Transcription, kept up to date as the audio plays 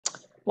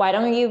Why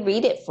don't you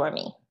read it for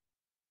me?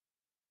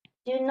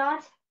 Do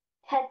not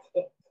pet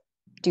it.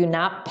 Do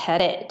not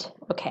pet it.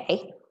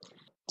 Okay.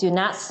 Do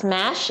not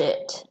smash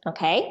it.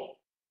 Okay.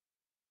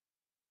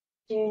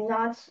 Do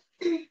not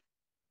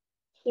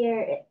tear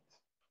it.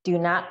 Do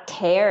not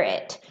tear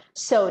it.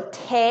 So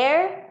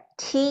tear,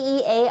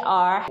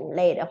 T-E-A-R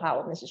类的话，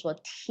我们是说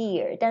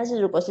tear， 但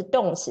是如果是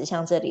动词，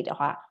像这里的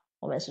话，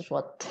我们是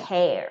说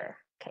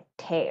tear。Okay,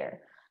 tear.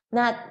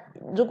 那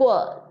如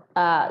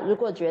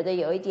果觉得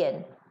有一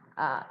点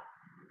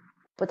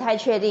不太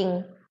确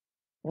定，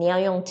你要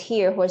用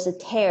tear 或是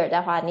tear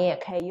的话，你也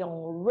可以用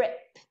rip.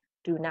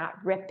 Do not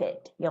rip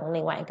it. 用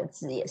另外一个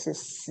字也是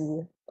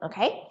撕。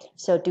Okay,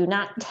 so do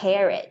not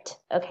tear it.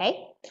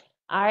 Okay.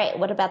 All right.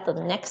 What about the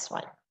next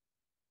one?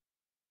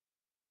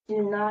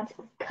 Do not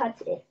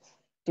cut it.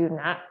 Do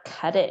not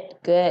cut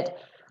it. Good.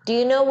 Do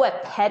you know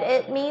what pet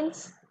it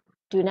means?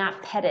 Do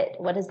not pet it.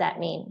 What does that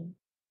mean?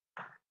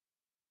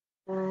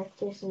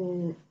 就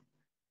是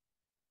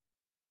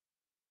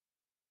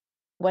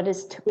What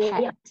is to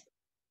pet?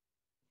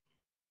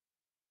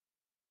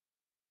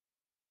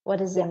 What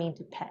does it mean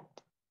to pet?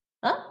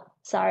 Huh?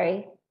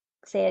 Sorry.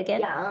 Say it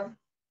again.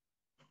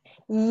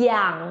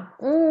 养。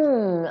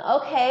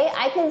Okay.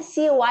 I can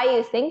see why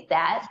you think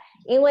that.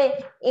 因为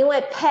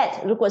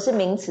pet 如果是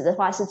名词的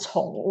话是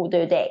宠物，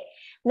对不对？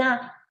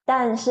那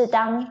但是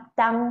当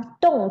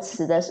动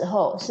词的时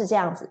候是这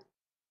样子，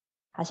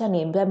好像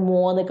你在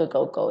摸那个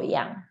狗狗一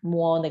样，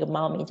摸那个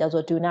猫咪叫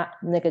做 do not，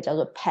 那个叫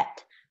做 pet，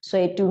 所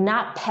以 do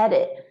not pet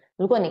it。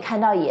如果你看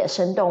到野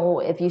生动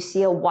物 if you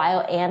see a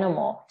wild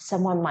animal,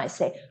 someone might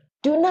say,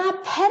 do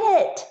not pet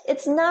it.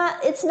 It's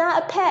not a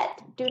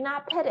pet. Do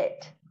not pet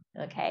it.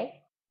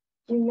 Okay?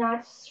 Do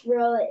not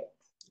throw it.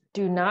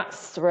 Do not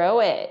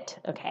throw it.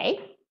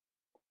 Okay?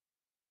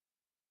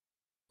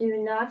 Do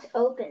not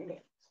open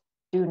it.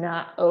 Do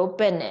not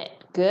open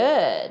it.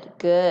 Good,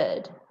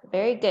 good.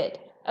 Very good.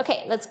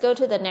 Okay, let's go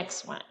to the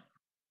next one.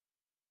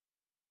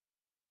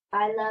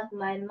 I love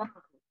my mom.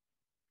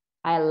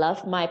 I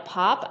love my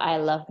pop. I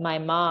love my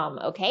mom.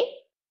 Okay?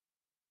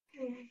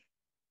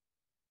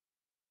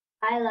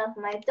 I love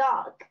my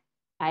dog.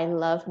 I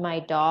love my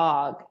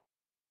dog.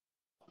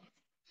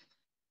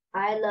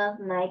 I love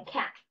my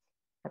cat.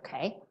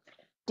 Okay.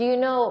 Do you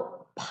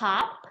know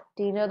pop?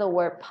 Do you know the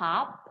word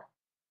pop?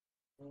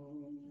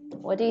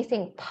 What do you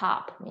think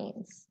pop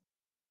means?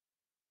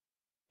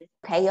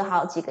 Okay, 有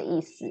好几个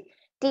意思。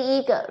第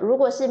一个，如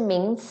果是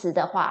名词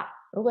的话，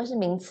有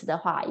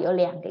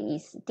两个意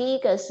思。第一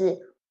个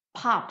是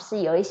pop，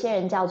 是有一些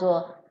人叫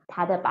做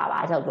他的爸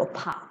爸叫做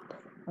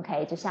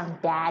pop，OK， 就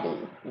像 daddy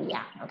一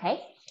样 ，OK。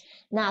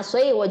那所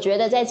以我觉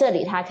得在这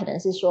里他可能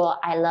是说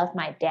I love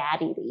my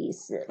daddy 的意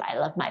思 ，I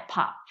love my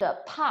pop。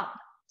的 pop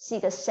是一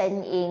个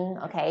声音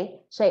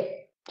 ，OK， 所以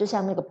就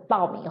像那个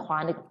爆米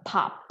花那个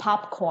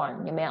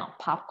popcorn 有没有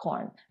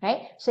popcorn？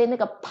 哎，所以那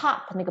个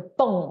pop 那个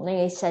蹦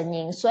那个声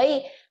音，所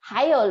以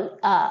还有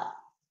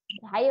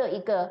一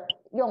个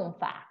用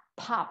法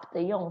 ，pop 的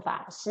用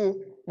法是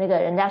那个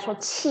人家说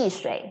汽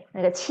水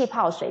那个气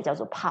泡水叫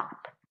做 pop，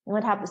 因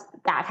为它不是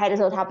打开的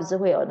时候它不是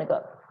会有那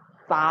个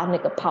发那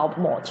个泡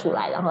沫出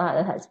来，然后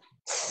它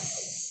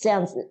这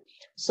样子，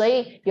所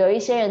以有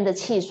一些人的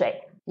汽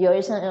水，有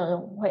一些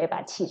人会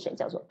把汽水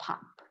叫做 pop。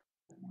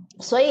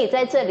所以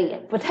在这里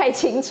不太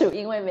清楚，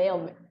因为没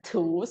有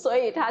图，所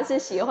以他是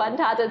喜欢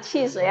他的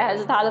汽水还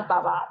是他的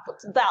爸爸？不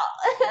知道。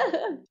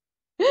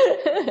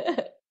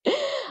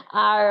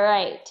All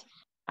right.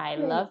 I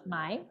love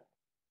my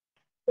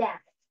dad.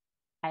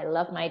 I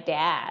love my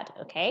dad.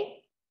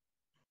 Okay.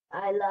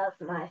 I love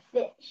my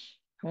fish.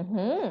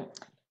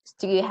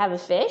 Do you have a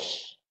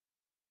fish?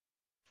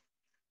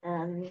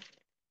 When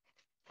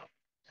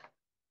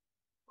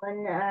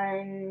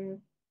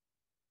I'm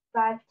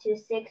 5 to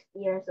 6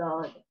 years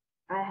old,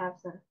 I have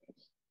some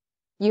fish.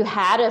 You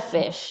had a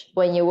fish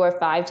when you were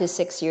 5 to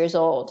 6 years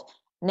old.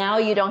 Now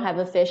you don't have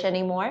a fish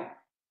anymore?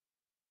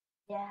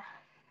 Yeah.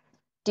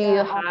 Do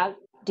you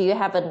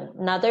have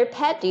another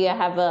pet? Do you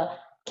have a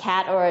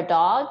cat or a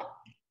dog?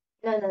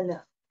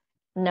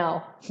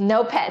 No.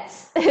 No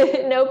pets.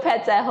 No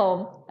pets at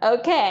home.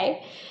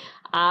 Okay.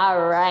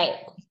 All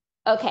right.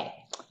 Okay.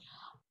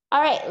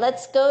 All right,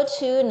 let's go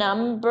to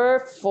number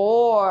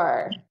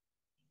 4.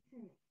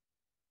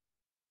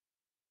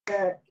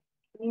 The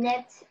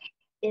net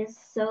is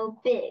so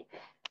big.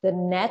 The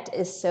net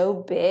is so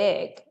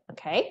big.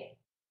 Okay.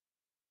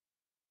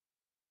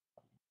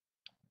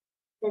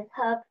 The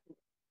tub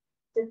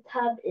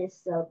is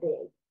so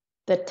big.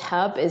 The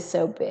tub is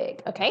so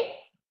big. Okay.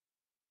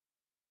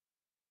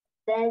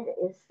 Bed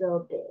is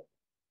so big.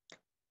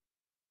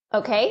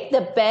 Okay,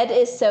 the bed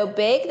is so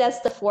big. That's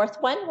the 4th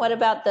one. What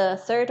about the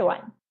 3rd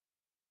one?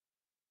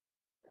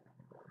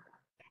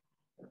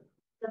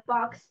 The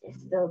box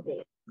is so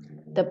big.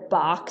 The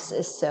box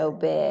is so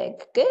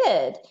big.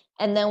 Good.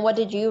 And then what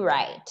did you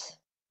write?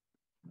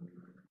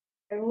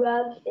 The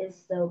rug is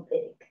so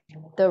big.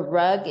 The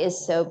rug is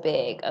so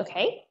big.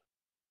 Okay.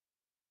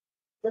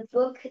 The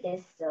book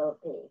is so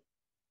big.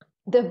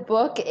 The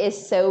book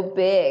is so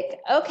big.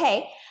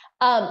 Okay.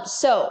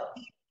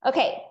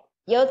 Okay.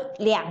 有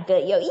2个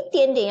有一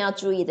点点要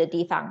注意的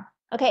地方。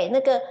OK， 那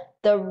个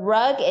the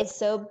rug is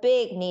so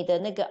big， 你的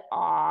那个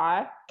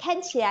R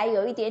看起来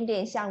有一点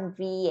点像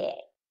V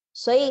耶，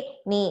所以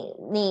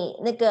你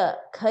那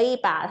个可以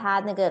把它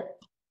那个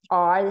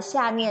R 的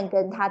下面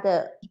跟它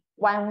的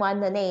弯弯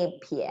的那一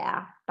撇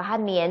啊，把它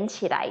粘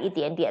起来一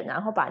点点，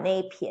然后把那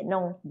一撇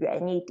弄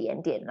圆一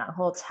点点，然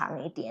后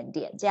长一点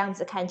点，这样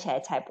子看起来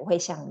才不会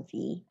像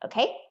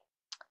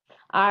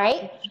V。OK，All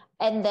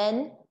right，and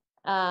then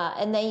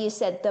you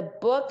said the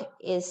book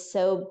is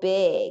so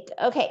big.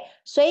 OK，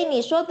 所以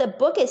你说 the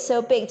book is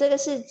so big， 这个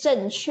是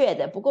正确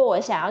的。不过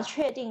我想要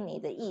确定你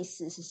的意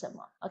思是什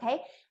么。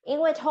OK， 因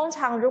为通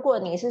常如果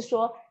你是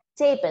说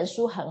这本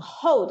书很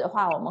厚的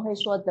话，我们会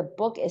说 the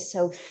book is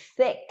so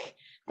thick。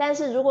但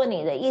是如果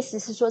你的意思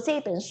是说这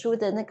本书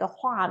的那个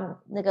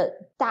那个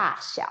大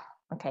小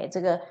 ，OK，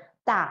 这个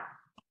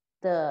大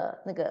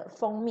的那个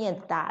封面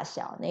大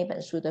小，那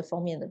本书的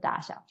封面的大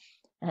小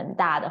很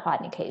大的话，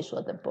你可以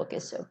说 the book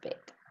is so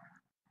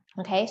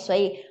big。OK， 所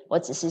以我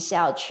只是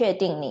要确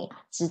定你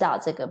知道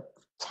这个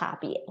差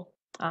别。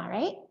All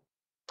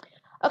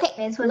right，OK，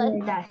 没错，就是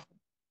大小。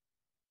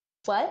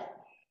What？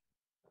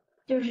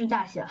 就是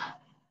大小。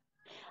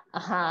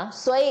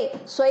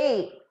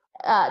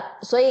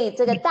所以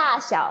这个大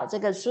小，这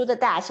个书的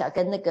大小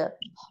跟那个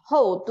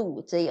厚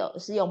度，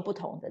是用不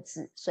同的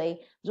字，所以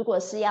如果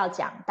是要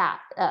讲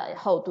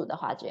厚度的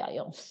话，就要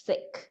用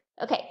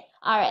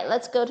thick。OK，all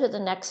right，let's go to the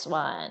next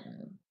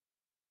one.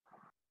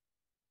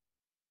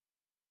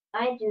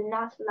 I do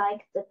not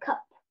like the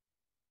cup.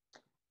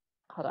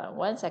 Hold on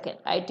one second.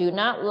 I do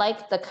not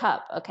like the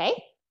cup. Okay.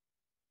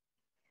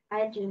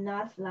 I do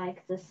not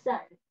like the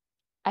sun.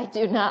 I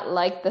do not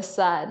like the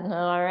sun.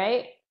 All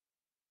right.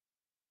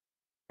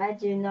 I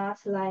do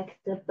not like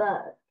the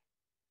bug.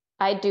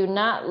 I do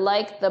not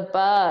like the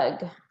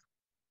bug.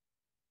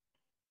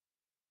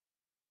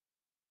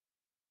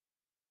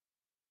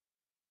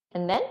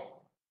 And then?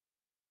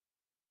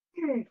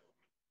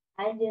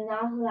 I do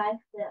not like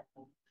the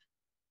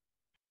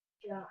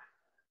jar.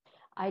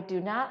 I do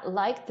not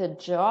like the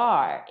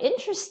jar.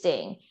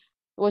 Interesting.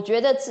 我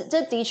觉得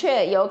这的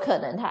确有可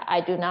能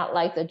I do not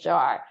like the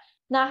jar.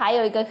 那还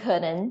有一个可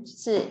能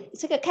是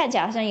这个看起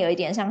来好像有一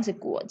点像是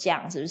果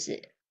酱，是不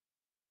是？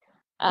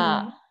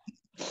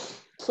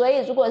所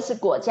以如果是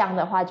果酱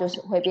的话，就是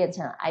会变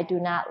成 I do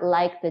not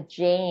like the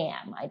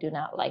jam. I do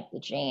not like the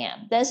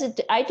jam. 但是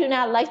I do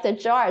not like the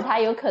jar， 它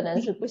有可能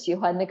是不喜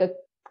欢那个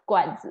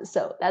罐子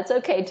 ，so that's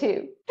okay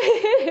too.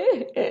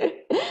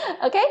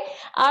 Okay,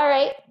 all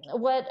right.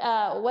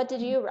 What did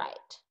you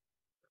write?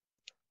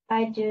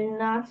 I do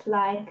not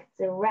like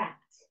the rat.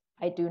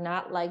 I do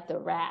not like the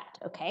rat.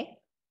 Okay.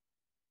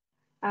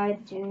 I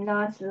do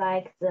not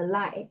like the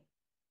light.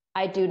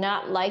 I do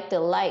not like the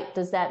light.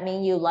 Does that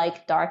mean you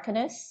like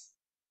darkness?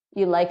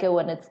 You like it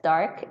when it's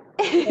dark?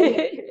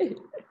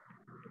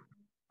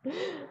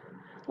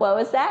 What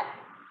was that?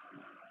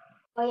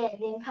 我眼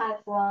睛怕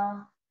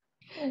光。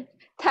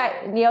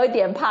你有一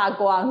点怕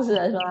光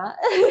是吗？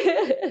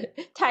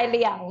太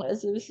亮了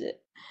是不是？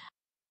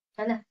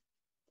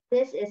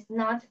 This is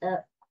not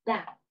a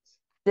bat.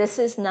 This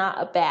is not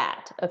a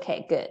bat.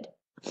 Okay, good.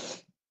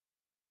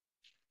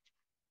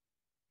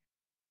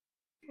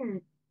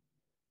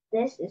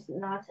 This is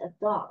not a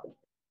dog.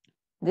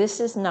 This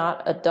is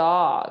not a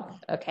dog.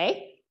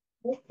 Okay.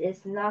 This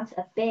is not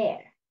a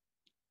bear.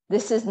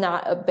 This is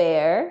not a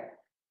bear.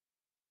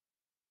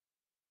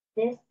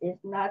 This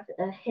is not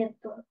a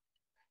hippo.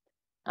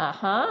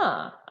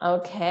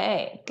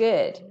 Okay,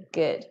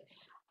 good.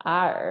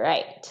 All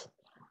right.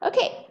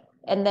 Okay,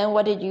 and then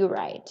what did you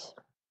write?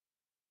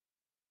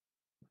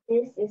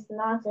 This is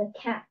not a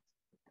cat.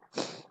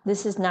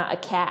 This is not a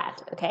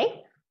cat.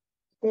 Okay.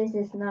 This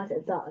is not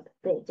a dog.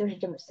 对，就是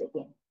这么随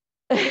便。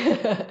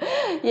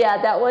Yeah,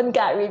 that one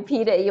got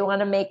repeated. You want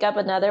to make up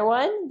another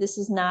one? This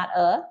is not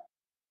a.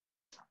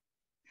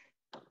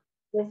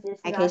 This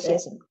is 还可以 not 写 a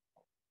什么？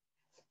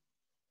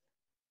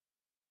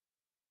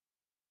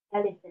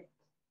 elephant.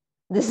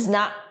 This is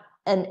not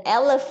an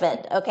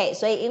elephant. OK，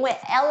 所以因为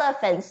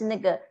elephant 是那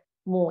个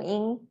母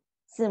音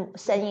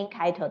声音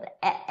开头的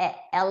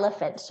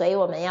elephant， 所以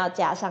我们要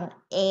加上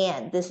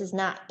an。This is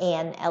not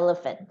an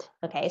elephant.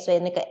 OK， 所以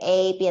那个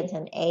a 变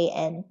成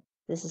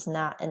an。This is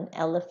not an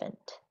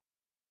elephant.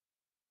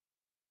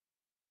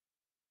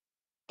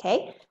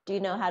 Okay, do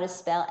you know how to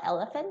spell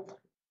elephant?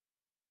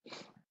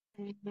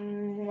 Do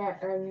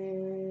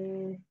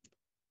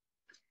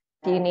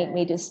you need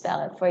me to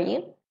spell it for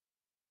you?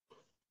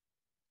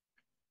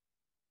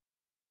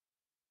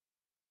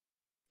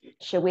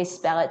 Should we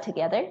spell it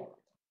together?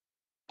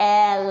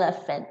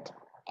 Elephant.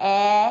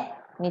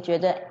 你觉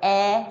得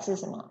是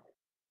什么？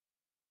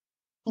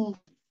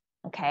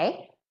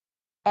 Okay.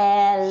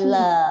 Elephant.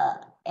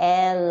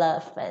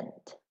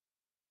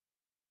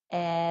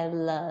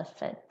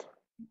 Elephant.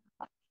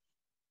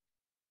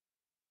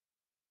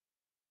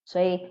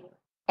 所以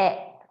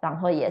然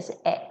后也是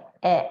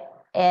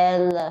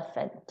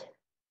elephant，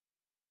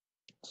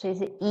 所以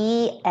是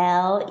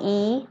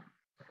ELEPH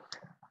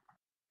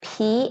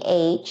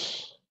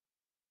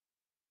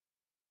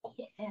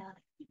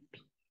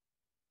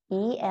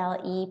E-L-E-P-H-A-N-T,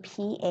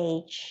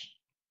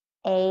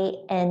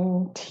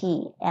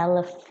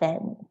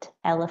 elephant,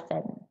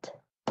 elephant.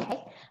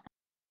 Okay.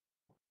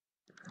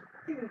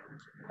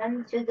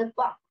 Run to the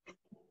box.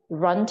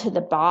 Run to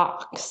the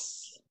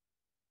box.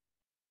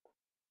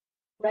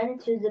 Run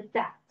to the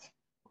bat.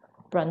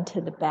 Run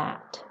to the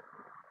bat.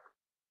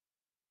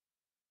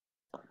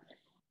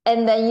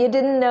 And then you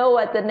didn't know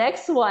what the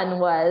next one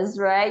was,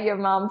 right? Your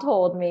mom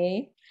told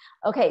me.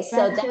 Okay,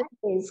 so that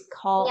is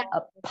called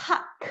a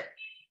puck.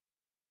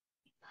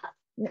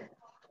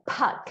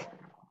 Puck.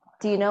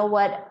 Do you know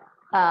what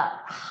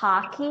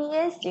hockey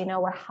is? Do you know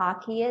what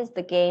hockey is?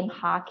 The game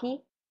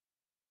hockey?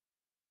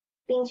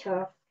 冰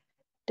球。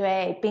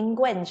对，冰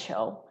棍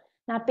球。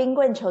那冰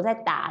棍球在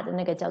打的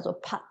那个叫做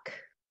puck，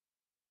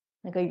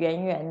 那个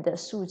圆圆的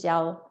塑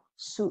胶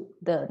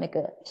的那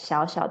个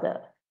小小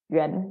的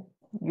圆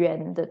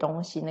的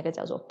东西，那个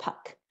叫做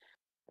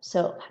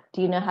puck。So,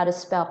 do you know how to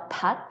spell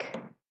puck?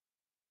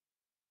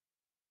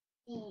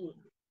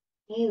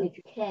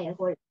 P-U-K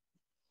或者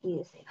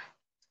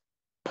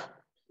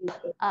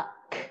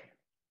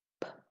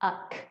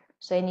Puck，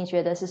所以你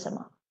觉得是什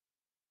么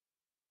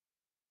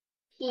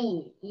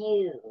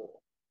P-U。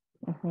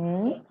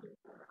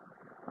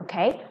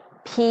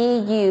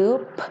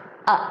OK，P-U-P。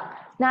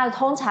那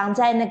通常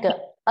在那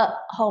个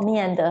后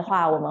面的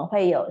话，我们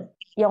会有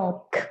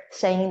用 k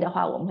声音的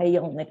话，我们会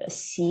用那个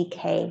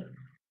CK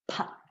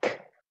puck，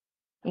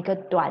 一个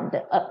短的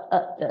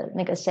的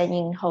那个声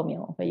音后面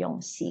我们会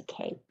用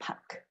CK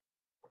puck，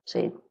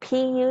 所以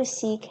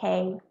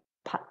P-U-C-K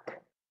puck。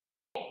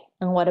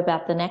 And what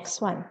about the next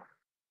one?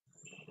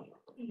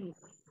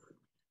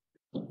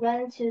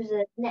 Run to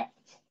the net.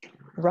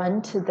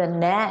 Run to the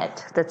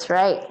net. That's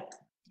right.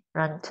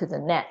 Run to the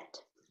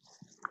net.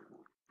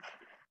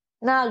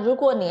 那如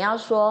果你要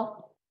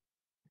说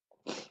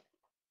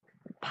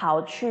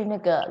跑去那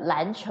个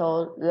篮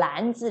球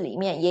篮子里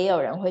面，也有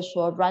人会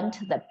说 run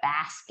to the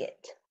basket.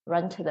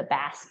 Run to the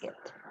basket.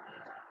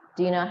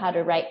 Do you know how to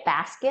write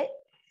basket?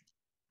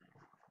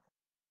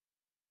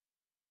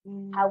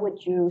 How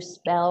would you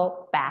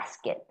spell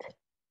basket?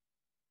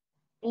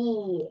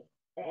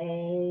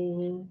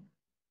 B-A.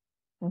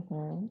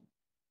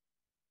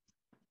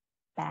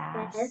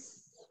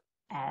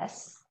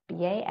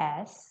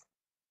 B-A-S.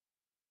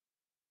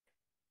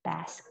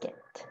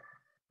 Basket.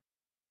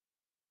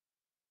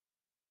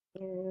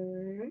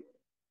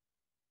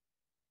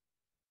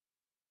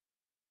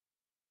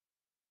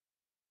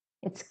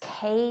 It's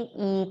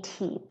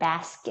K-E-T,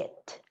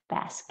 basket,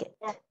 basket,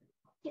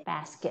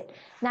 basket.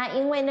 那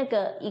因为那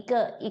个一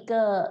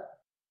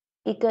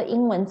个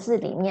英文字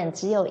里面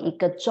只有一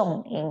个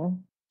重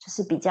音，就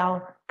是比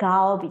较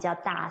高、比较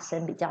大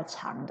声、比较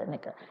长的那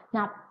个。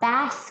那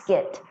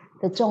basket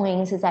的重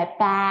音是在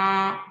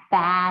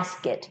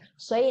basket，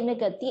 所以那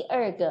个第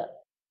二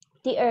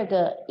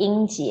个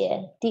音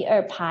节第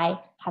二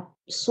拍它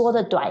缩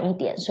的短一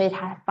点，所以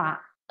它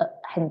发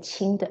很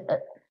轻的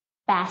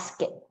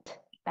basket。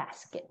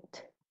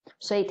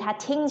所以它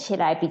听起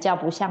来比较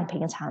不像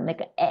平常那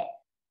个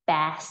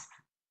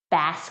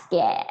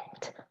basket。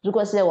如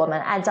果是我们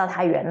按照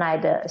它原来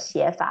的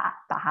写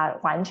法把它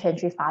完全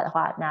去发的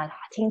话，那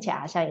听起来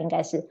好像应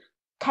该是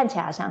看起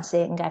来好像是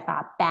应该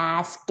发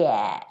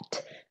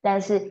basket，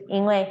 但是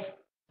因为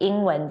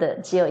英文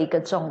的只有一个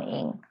重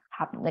音，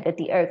它那个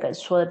第二个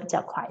说的比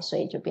较快，所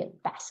以就变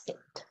basket。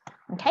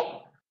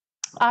 Okay?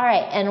 All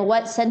right, and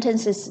what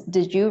sentences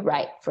did you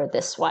write for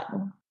this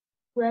one?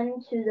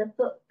 Run to the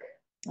book.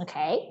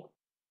 Okay.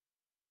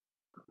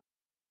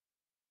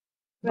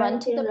 Run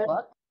to the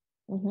book.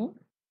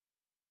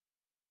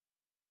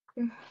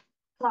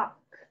 Clock.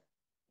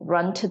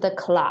 Run to the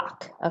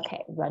clock.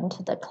 Okay, run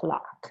to the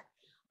clock.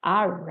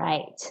 All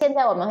right. 现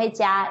在我们会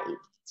加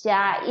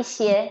一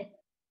些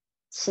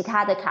其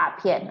他的卡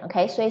片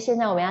 ，OK？ 所以现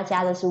在我们要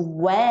加的是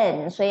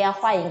when， 所以要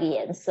换一个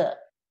颜色。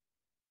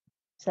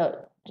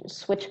So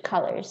switch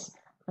colors.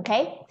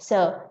 Okay?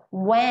 So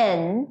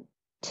when,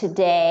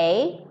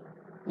 today,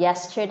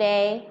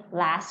 yesterday,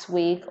 last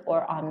week,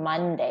 or on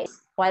Monday.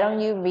 Why don't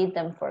you read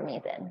them for me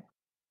then?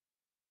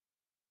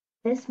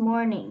 This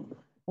morning.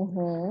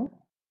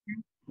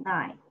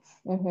 Night.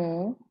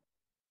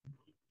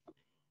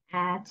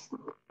 At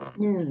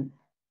noon.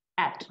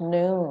 At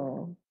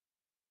noon.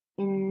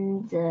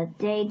 In the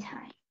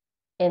daytime.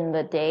 In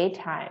the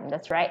daytime.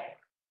 That's right.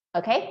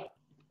 Okay?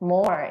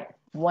 More.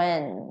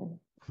 When?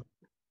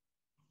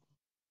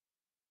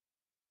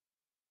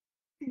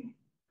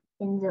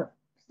 In the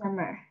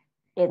summer.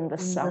 In the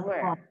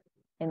summer.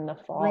 In the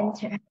fall.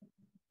 Winter.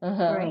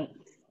 Spring.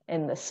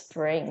 In the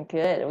spring.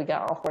 Good. We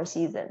got all 4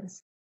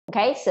 seasons.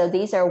 Okay, so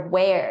these are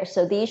where.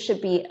 So these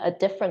should be a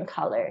different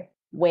color.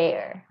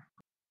 Where?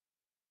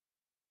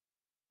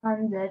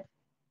 On the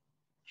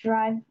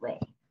driveway.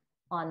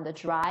 On the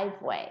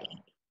driveway.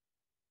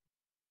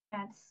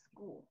 At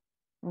school.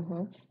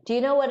 Do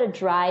you know what a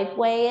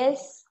driveway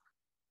is?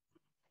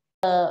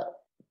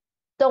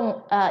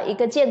 一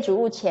个建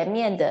筑物前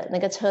面的那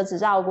个车子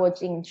绕过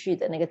进去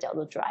的那个叫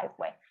做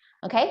driveway.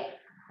 Okay?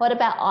 What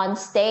about on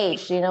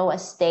stage? Do you know what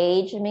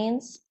stage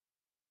means?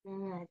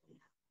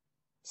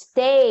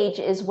 Stage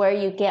is where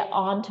you get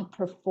on to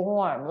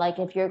perform. Like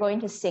if you're going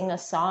to sing a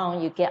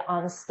song, you get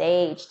on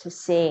stage to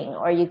sing,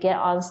 or you get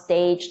on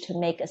stage to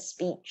make a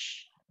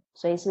speech.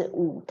 所以是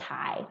舞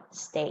台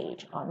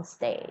stage, on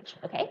stage,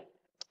 okay?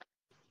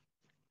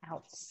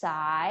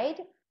 Outside,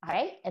 all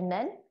right, and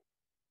then?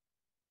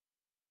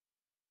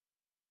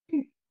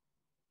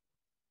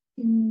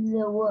 In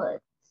the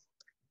woods.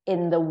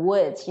 In the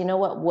woods. You know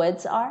what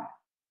woods are?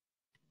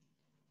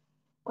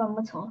 灌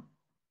木丛。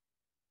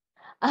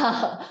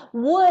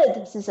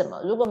wood 是什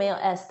么？如果没有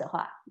s 的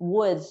话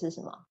wood 是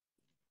什么？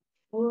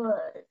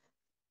 Wood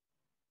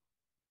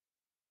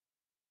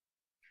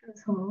树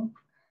丛。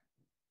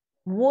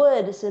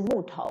wood 是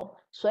木头，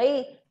所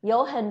以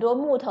有很多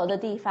木头的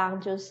地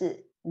方就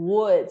是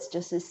woods，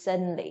 就是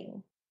森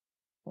林。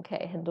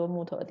OK， 很多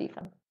木头的地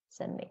方，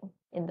森林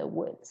in the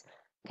woods.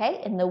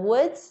 Okay, in the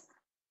woods,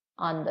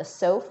 on the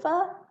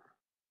sofa,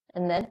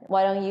 and then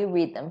why don't you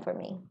read them for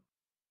me?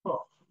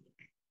 Oh.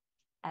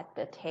 At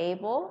the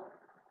table.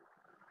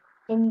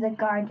 In the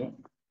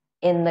garden.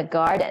 In the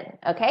garden.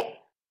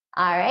 Okay,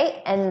 all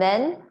right, and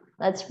then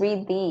let's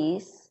read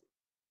these.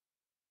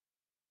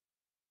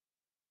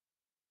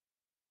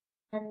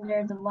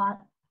 Under the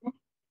water.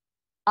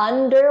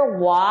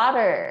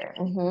 Underwater,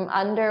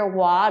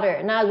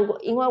 underwater. 那如果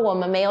因为我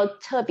们没有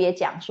特别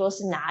讲说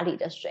是哪里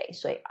的水，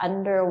所以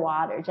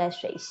underwater 在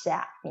水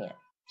下面，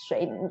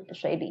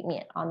水里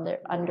面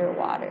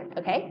underwater,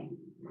 okay?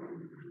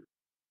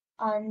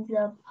 On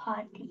the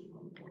potty.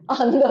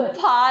 On the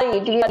potty,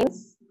 do you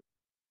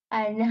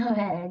I know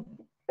it.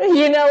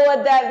 You know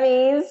what that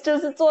means? 就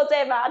是坐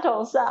在马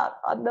桶上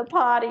on the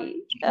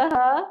potty.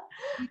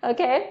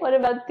 Okay, what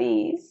about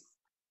these?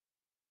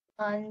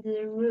 On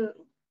the roof.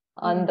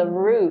 On the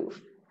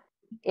roof.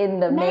 In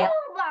the mailbox.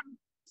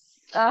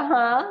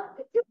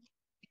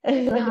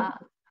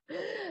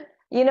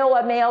 You know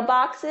what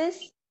mailbox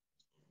is?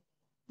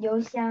 邮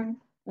箱.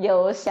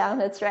 邮箱,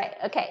 that's right.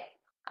 Okay.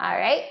 All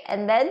right.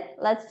 And then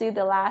let's do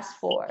the last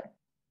four.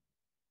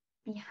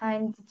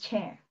 Behind the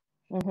chair.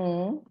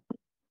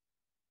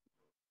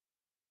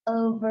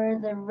 Over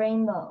the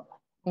rainbow.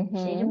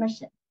 谁这么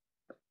神?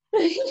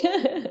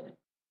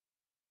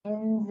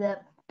 In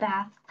the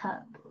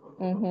bathtub.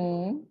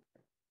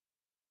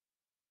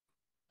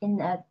 In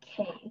a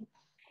cave.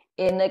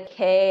 In a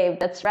cave,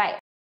 that's right.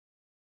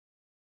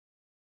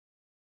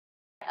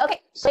 OK，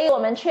 所以我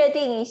们确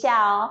定一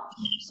下哦。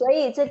所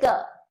以这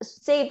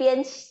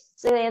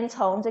边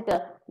从这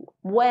个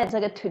when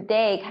这个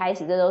today 开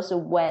始，这都是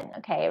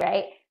when，OK,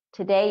 right?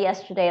 Today,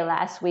 yesterday,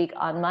 last week,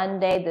 on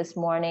Monday, this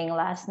morning,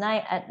 last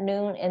night, at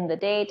noon, in the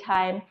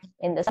daytime,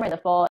 in the summer, the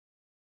fall.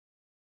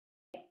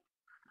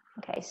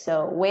 Okay,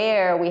 so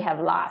where we have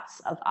lots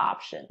of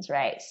options,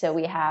 right? So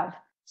we have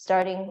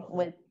starting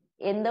with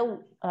in the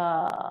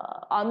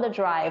on the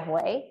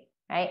driveway,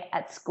 right?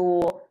 At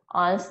school,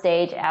 on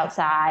stage,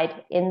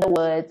 outside, in the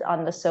woods,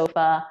 on the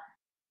sofa,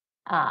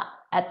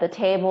 at the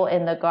table,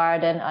 in the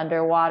garden,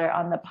 underwater,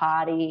 on the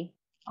potty,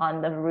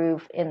 on the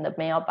roof, in the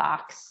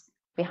mailbox,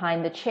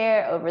 behind the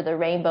chair, over the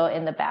rainbow,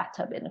 in the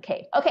bathtub, in the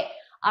cave. Okay,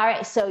 all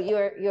right, so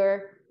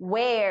your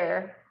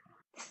where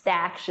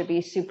stack should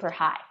be super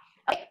high.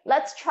 Okay,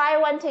 let's try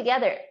one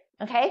together,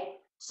 okay?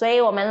 所以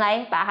我们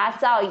来把它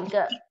造一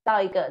个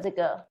这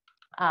个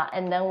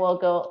and then we'll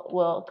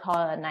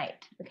call it a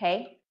night,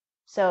 okay?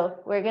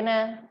 So we're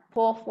gonna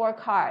pull 4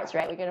 cards,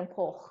 right? We're gonna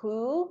pull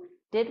who,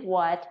 did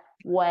what,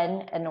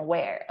 when, and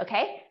where,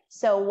 okay?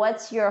 So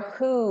what's your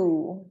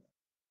who?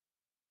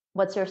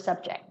 What's your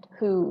subject?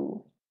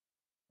 Who?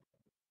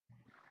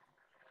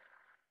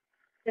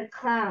 The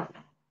clown.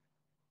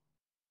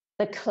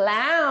 The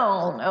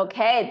clown,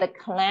 okay, the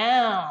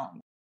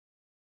clown.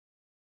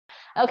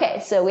 Okay,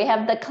 so we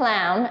have the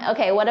clown.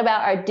 Okay, what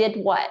about our did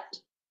what?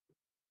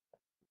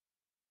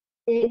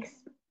 Digs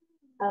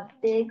a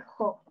big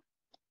hole.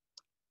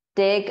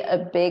 Dig a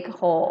big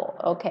hole,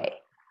 okay.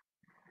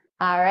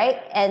 All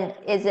right, and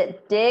is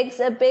it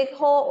digs a big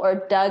hole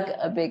or dug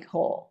a big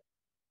hole?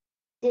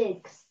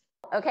 Digs.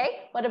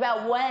 Okay, what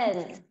about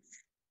when?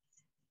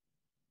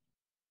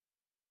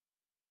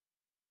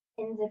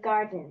 In the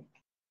garden.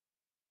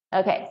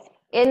 Okay,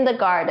 in the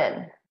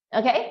garden.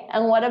 Okay,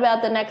 and what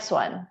about the next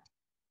one?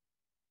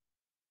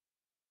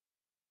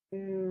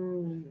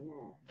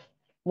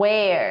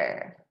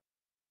 Where?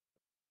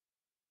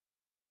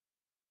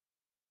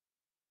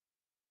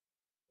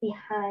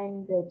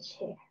 Behind the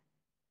chair.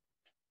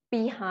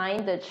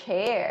 Behind the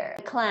chair.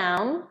 The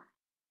clown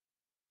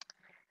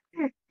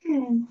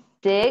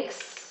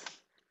digs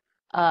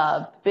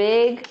a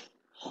big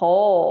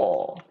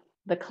hole.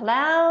 The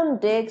clown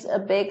digs a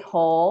big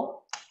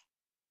hole.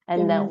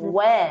 And then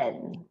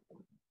when?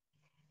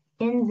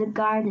 In the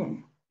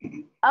garden.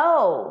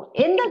 Oh,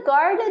 in the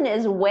garden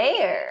is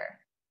where?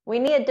 We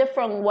need a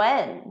different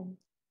when.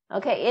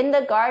 Okay, in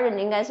the garden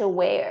应该是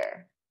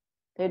where,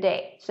 对不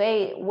对？所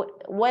以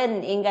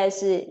when 应该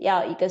是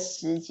要一个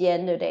时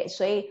间，对不对？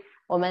所以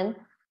我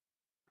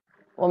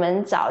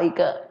们找一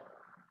个，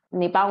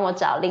你帮我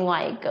找另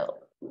外一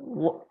个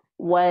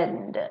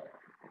when 的。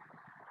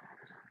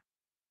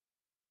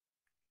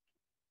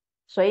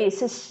所以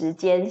是时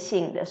间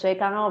性的。所以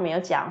刚刚我们有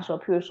讲说，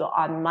譬如说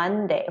on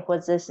Monday 或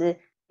者是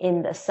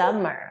in the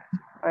summer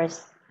or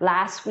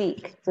last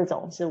week 这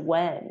种是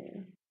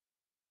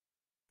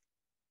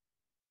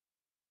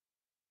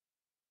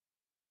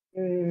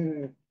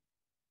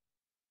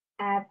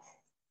when。At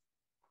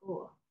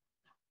school.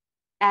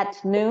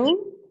 At noon?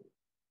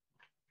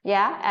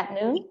 Yeah, at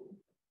noon?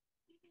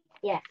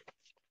 Yeah.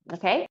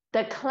 Okay.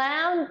 The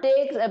clown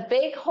digs a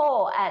big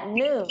hole at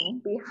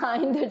noon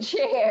behind the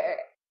chair.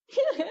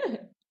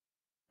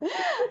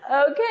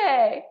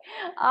 Okay.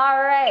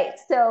 All right.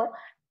 So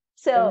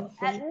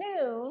at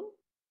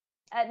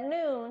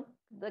noon,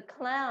 the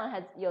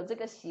clown 有这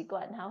个习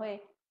惯，他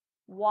会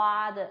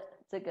挖的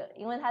这个，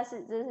因为这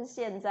是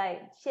现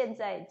在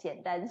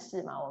简单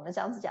式嘛。我们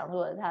上次讲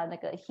过的，他那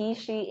个 he,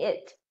 she,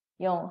 it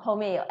用后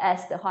面有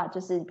s 的话，就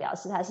是表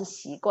示他是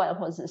习惯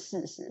或者是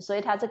事实。所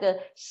以他这个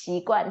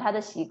习惯，他的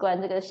习惯，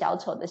这个小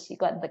丑的习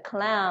惯 ，the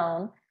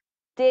clown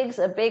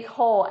digs a big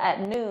hole at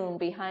noon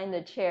behind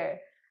the chair。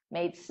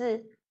每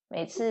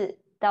次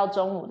到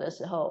中午的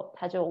时候，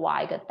他就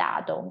挖一个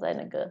大洞在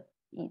那个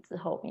椅子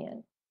后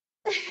面。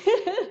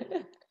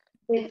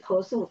被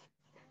投诉。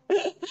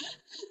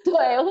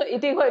对，一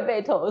定会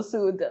被投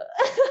诉的。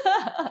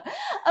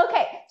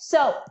Okay,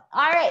 so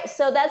all right,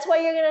 so that's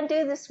what you're gonna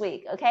do this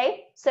week.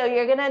 Okay, so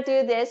you're gonna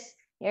do this.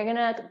 You're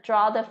gonna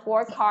draw the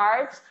 4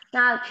 cards.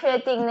 那确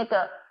定那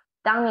个，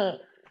当你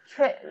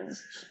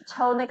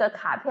抽那个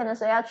卡片的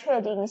时候，要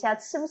确定一下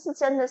是不是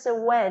真的是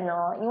when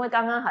哦，因为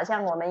刚刚好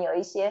像我们有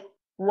一些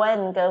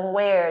when 跟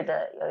where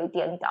的有一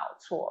点搞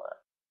错了。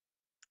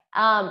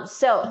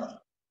So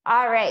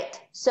all right,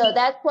 so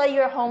that's what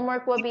your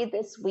homework will be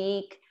this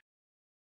week.